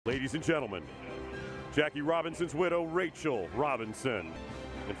Ladies and gentlemen, Jackie Robinson's widow, Rachel Robinson.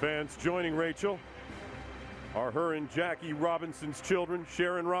 And fans joining Rachel are her and Jackie Robinson's children,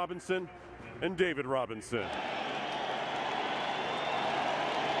 Sharon Robinson and David Robinson.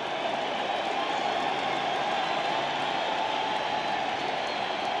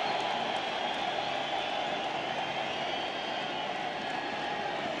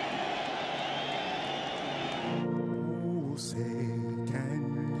 Oh, say,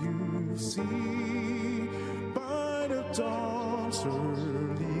 can you see by the dawn's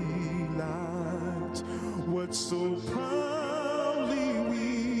early light what so proudly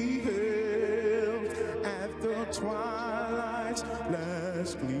we hailed at the twilight's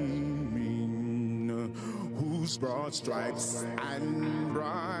last gleaming, whose broad stripes and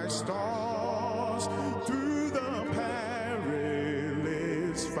bright stars through the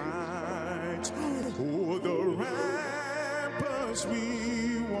perilous fight o'er the ramparts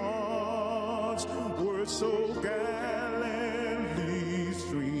we once were so gallantly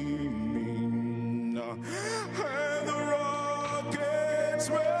streaming, and the rockets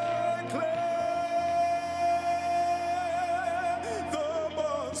were clear, the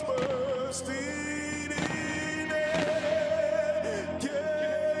bombs bursting in air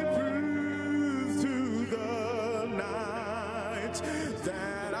gave proof to the night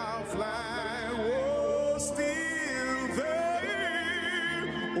that our flag was still there.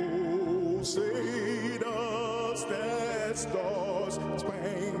 Oh, say does that stars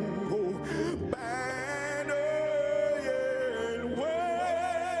spangled banner yet wave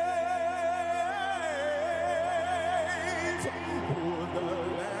o'er the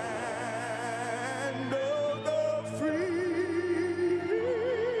land of the free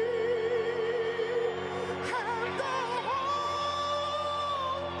and the home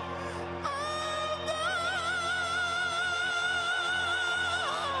of the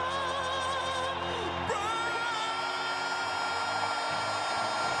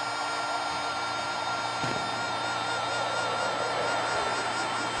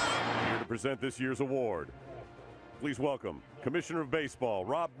Here to present this year's award, please welcome Commissioner of Baseball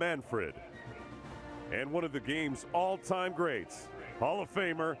Rob Manfred and one of the game's all-time greats, Hall of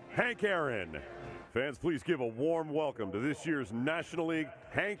Famer Hank Aaron. Fans, please give a warm welcome to this year's National League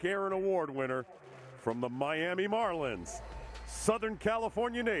Hank Aaron Award winner from the Miami Marlins, Southern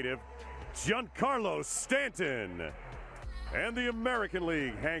California native Giancarlo Stanton, and the American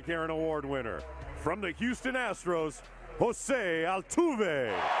League Hank Aaron Award winner from the Houston Astros, Jose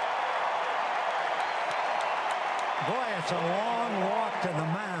Altuve. Boy, it's a long walk to the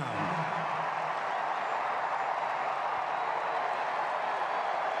mound.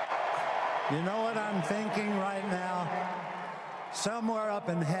 You know what I'm thinking right now? Somewhere up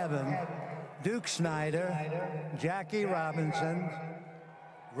in heaven, Duke Snyder, Jackie Robinson,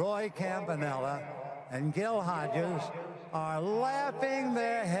 Roy Campanella, and Gil Hodges are laughing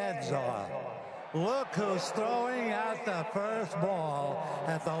their heads off. Look who's throwing out the first ball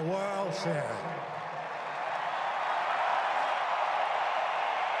at the World Series.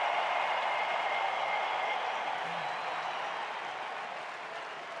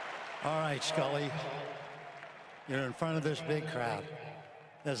 All right, Scully, you're in front of this big crowd.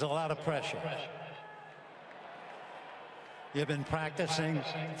 There's a lot of pressure. You've been practicing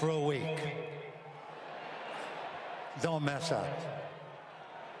for a week. Don't mess up.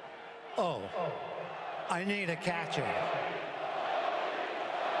 Oh, I need a catcher.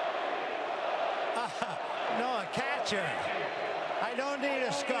 No, a catcher. I don't need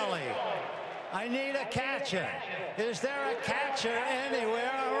a Scully. I need a catcher. Is there a catcher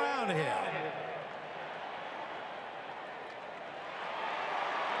anywhere around here?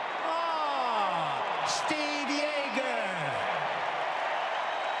 Oh, Steve Yeager.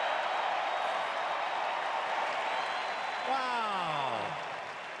 Wow.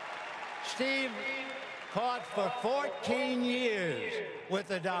 Steve caught for 14 years with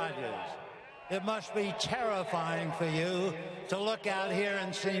the Dodgers. It must be terrifying for you to look out here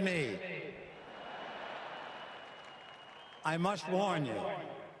and see me. I must warn you,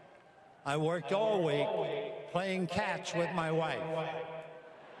 I worked all week playing catch with my wife,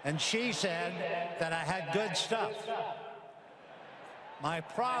 and she said that I had good stuff. My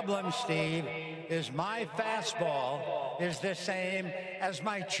problem, Steve, is my fastball is the same as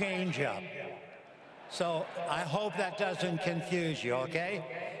my changeup. So I hope that doesn't confuse you, okay?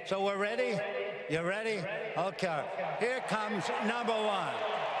 So we're ready? You ready? Okay. Here comes number one.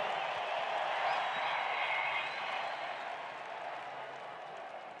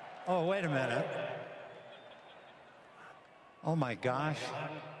 Oh, wait a minute. Oh, my gosh.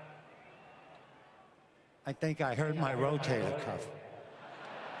 I think I hurt my rotator cuff.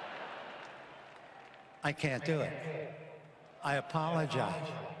 I can't do it. I apologize.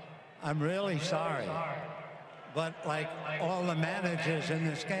 I'm really sorry. But like all the managers in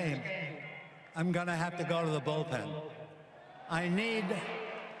this game, I'm going to have to go to the bullpen. I need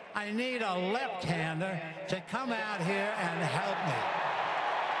a left-hander to come out here and help me.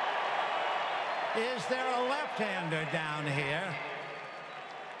 Is there a left-hander down here?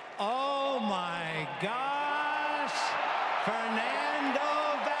 Oh my gosh!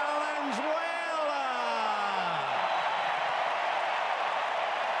 Fernando Valenzuela!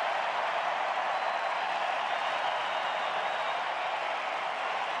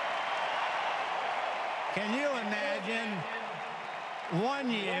 Can you imagine?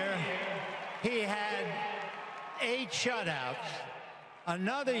 One year, he had 8 shutouts.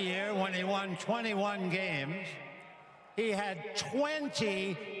 Another year, when he won 21 games, he had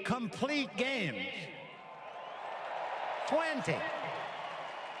 20 complete games. 20.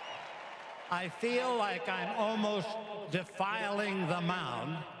 I feel like I'm almost defiling the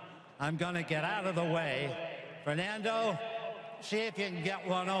mound. I'm going to get out of the way. Fernando, see if you can get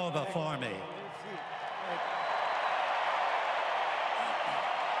one over for me.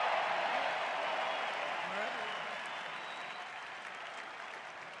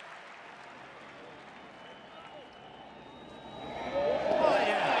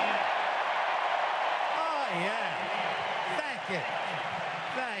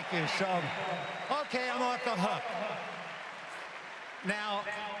 So, okay, I'm off the hook. Now,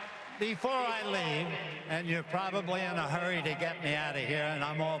 before I leave, and you're probably in a hurry to get me out of here, and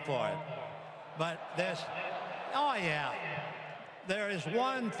I'm all for it, but there is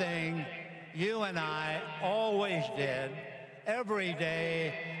one thing you and I always did every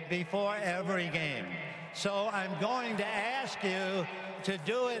day before every game. So I'm going to ask you to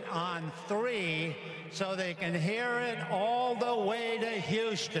do it on 3 so they can hear it all the way to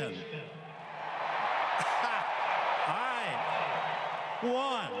Houston. All right.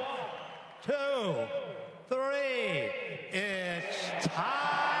 1, 2, 3. It's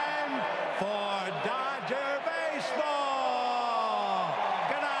time for Dodger baseball.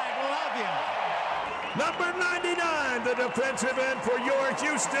 Good night. Love you. Number 99, the defensive end for your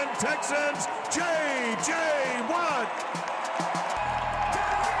Houston Texans, J.J. Watt.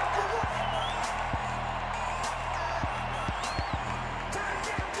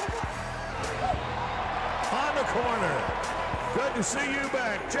 On the corner. Good to see you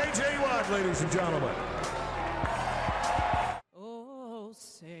back. J.J. Watt, ladies and gentlemen. Oh,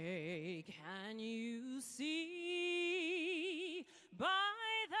 say, can you see by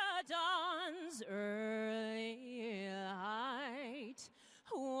the dawn's early light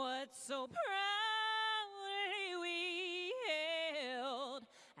what so proudly we hailed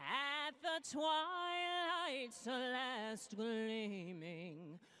at the twilight's last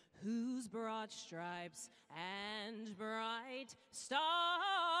gleaming, whose broad stripes and bright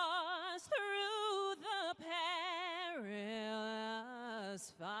stars through the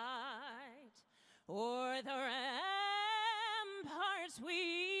perilous fight o'er the ramparts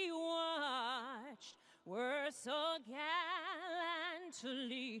we watched were so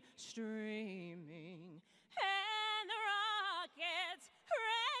gallantly streaming, and the rockets'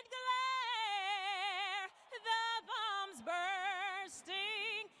 red glare, the bombs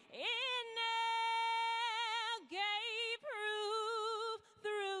bursting in air, gave proof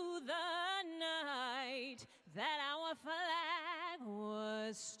through the night that our flag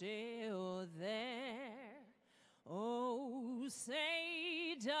was still there. Oh,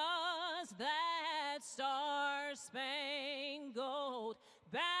 say, does that star-spangled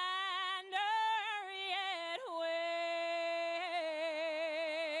banner yet wave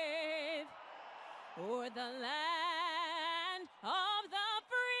o'er the land of the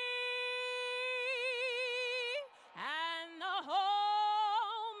free and the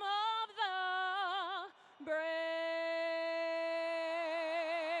home of the brave?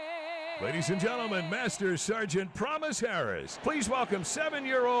 Ladies and gentlemen, Master Sergeant Promise Harris. Please welcome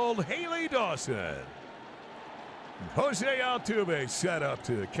 7-year-old Haley Dawson. Jose Altuve set up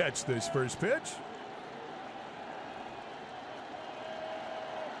to catch this first pitch.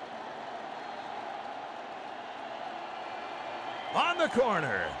 On the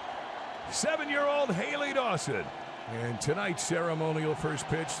corner, 7-year-old Haley Dawson. And tonight's ceremonial first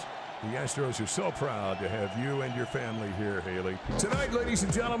pitch, the Astros are so proud to have you and your family here, Haley. Tonight, ladies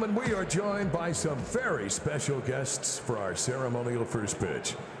and gentlemen, we are joined by some very special guests for our ceremonial first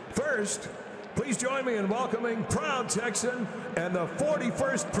pitch. First, please join me in welcoming proud Texan and the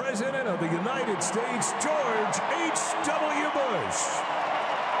 41st President of the United States, George H.W. Bush.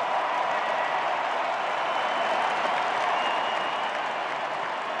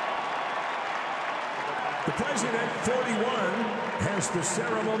 The president, 41, has the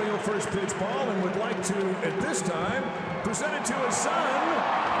ceremonial first pitch ball and would like to, at this time, present it to his son,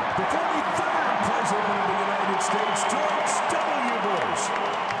 the 43rd president of the United States, George W. Bush.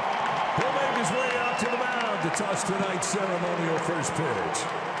 He'll make his way out to the mound to toss tonight's ceremonial first pitch.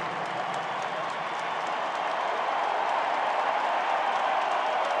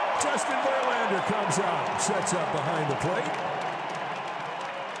 Justin Verlander comes out, sets up behind the plate.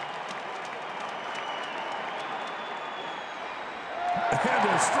 And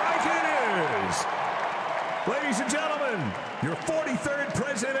a strike it is. Ladies and gentlemen, your 43rd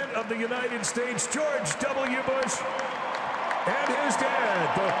president of the United States, George W. Bush, and his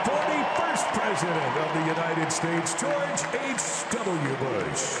dad, the 41st president of the United States, George H.W.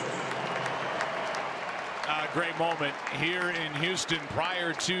 Bush. A great moment here in Houston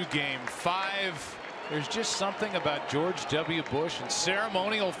prior to Game 5. There's just something about George W. Bush and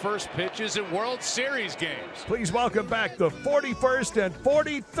ceremonial first pitches at World Series games. Please welcome back the 41st and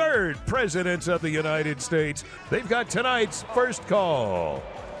 43rd presidents of the United States. They've got tonight's first call.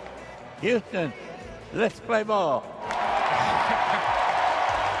 Houston, let's play ball.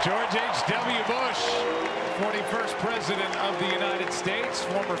 George H.W. Bush, 41st president of the United States,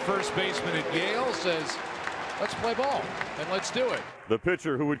 former first baseman at Yale, says, let's play ball, and let's do it. The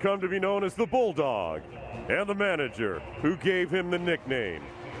pitcher who would come to be known as the Bulldog, and the manager who gave him the nickname,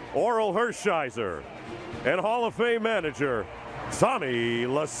 Orel Hershiser, and Hall of Fame manager, Tommy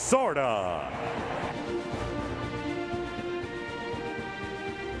Lasorda.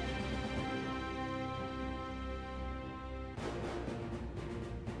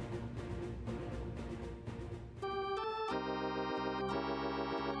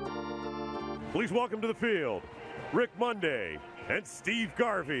 Please welcome to the field, Rick Monday and Steve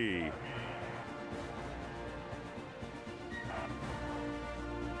Garvey.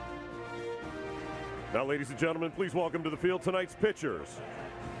 Now, ladies and gentlemen, please welcome to the field tonight's pitchers.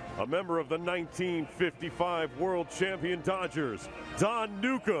 A member of the 1955 World Champion Dodgers, Don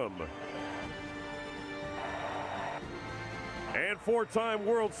Newcombe. And four-time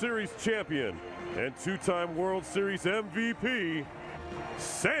World Series champion and two-time World Series MVP,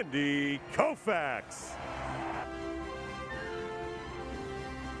 Sandy Koufax.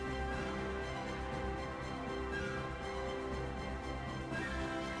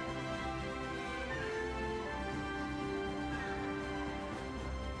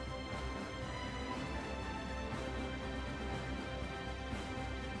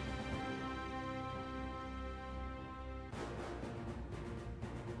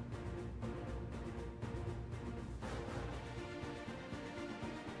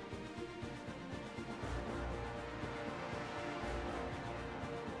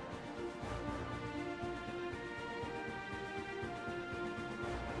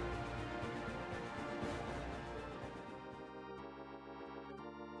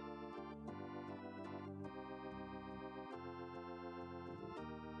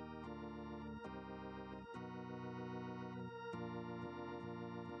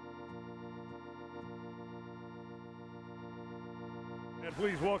 And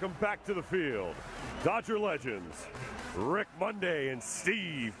please welcome back to the field, Dodger legends, Rick Monday and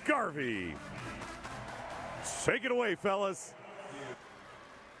Steve Garvey. Take it away, fellas.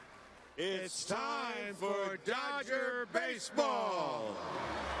 It's time for Dodger baseball.